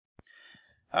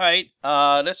Alright,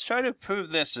 let's try to prove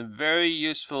this a very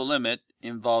useful limit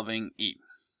involving e.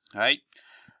 Alright,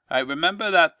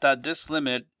 remember that this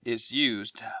limit is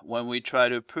used when we try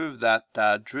to prove that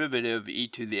derivative of e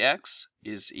to the x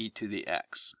is e to the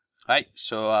x. Alright,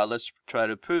 so let's try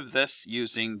to prove this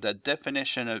using the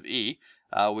definition of e,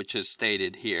 which is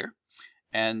stated here,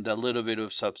 and a little bit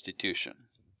of substitution.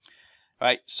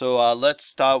 Alright, so let's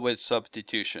start with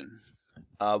substitution.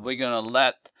 We're going to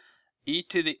let e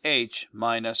to the h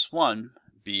minus 1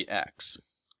 be x.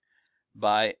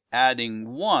 By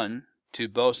adding 1 to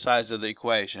both sides of the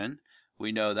equation,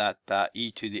 we know that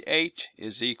e to the h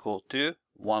is equal to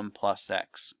 1 plus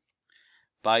x.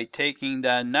 By taking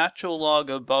the natural log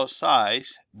of both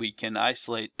sides, we can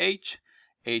isolate h.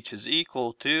 H is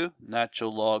equal to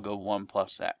natural log of 1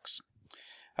 plus x.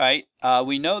 Alright,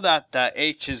 we know that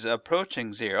h is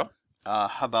approaching 0.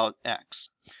 How about x?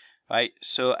 Right,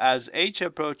 so as h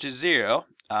approaches 0,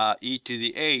 e to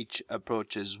the h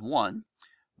approaches 1.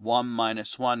 1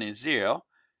 minus 1 is 0,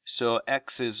 so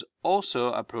x is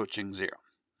also approaching 0.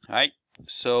 Right,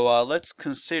 so let's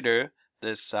consider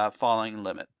this following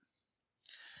limit.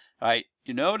 Right,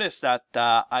 you notice that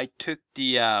I took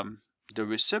the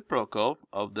reciprocal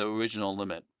of the original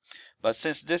limit. But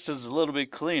since this is a little bit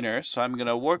cleaner, so I'm going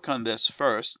to work on this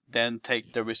first, then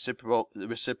take the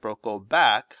reciprocal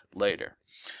back later.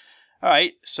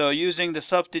 Alright, so using the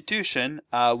substitution,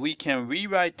 we can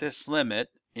rewrite this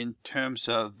limit in terms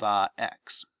of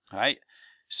x. Alright,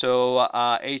 so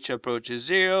h approaches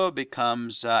 0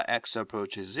 becomes x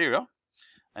approaches 0.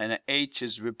 And h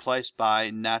is replaced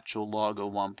by natural log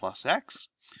of 1 plus x.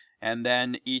 And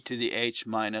then e to the h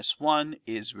minus 1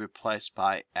 is replaced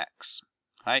by x.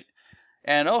 Right?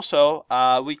 And also,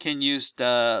 we can use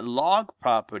the log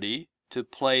property to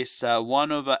place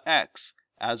 1 over x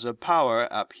as a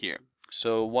power up here.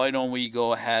 So why don't we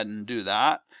go ahead and do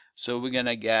that? So we're going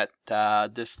to get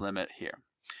this limit here.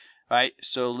 Right?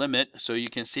 So limit, so you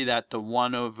can see that the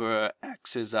 1 over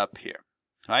x is up here.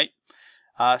 Right?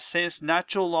 Since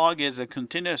natural log is a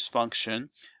continuous function,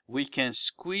 we can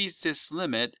squeeze this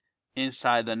limit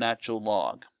inside the natural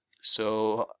log.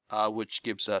 So which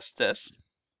gives us this.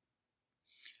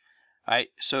 Right,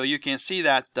 so you can see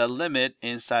that the limit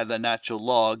inside the natural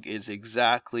log is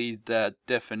exactly the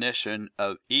definition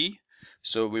of e.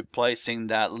 So replacing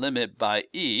that limit by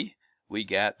e, we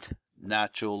get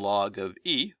natural log of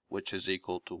e, which is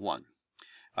equal to 1.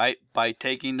 Right, by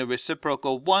taking the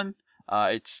reciprocal 1,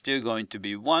 it's still going to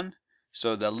be 1.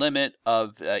 So the limit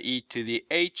of e to the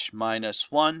h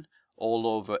minus 1 all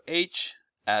over h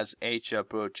as h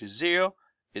approaches 0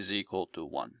 is equal to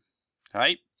 1.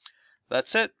 Right,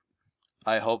 that's it.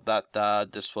 I hope that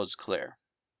this was clear.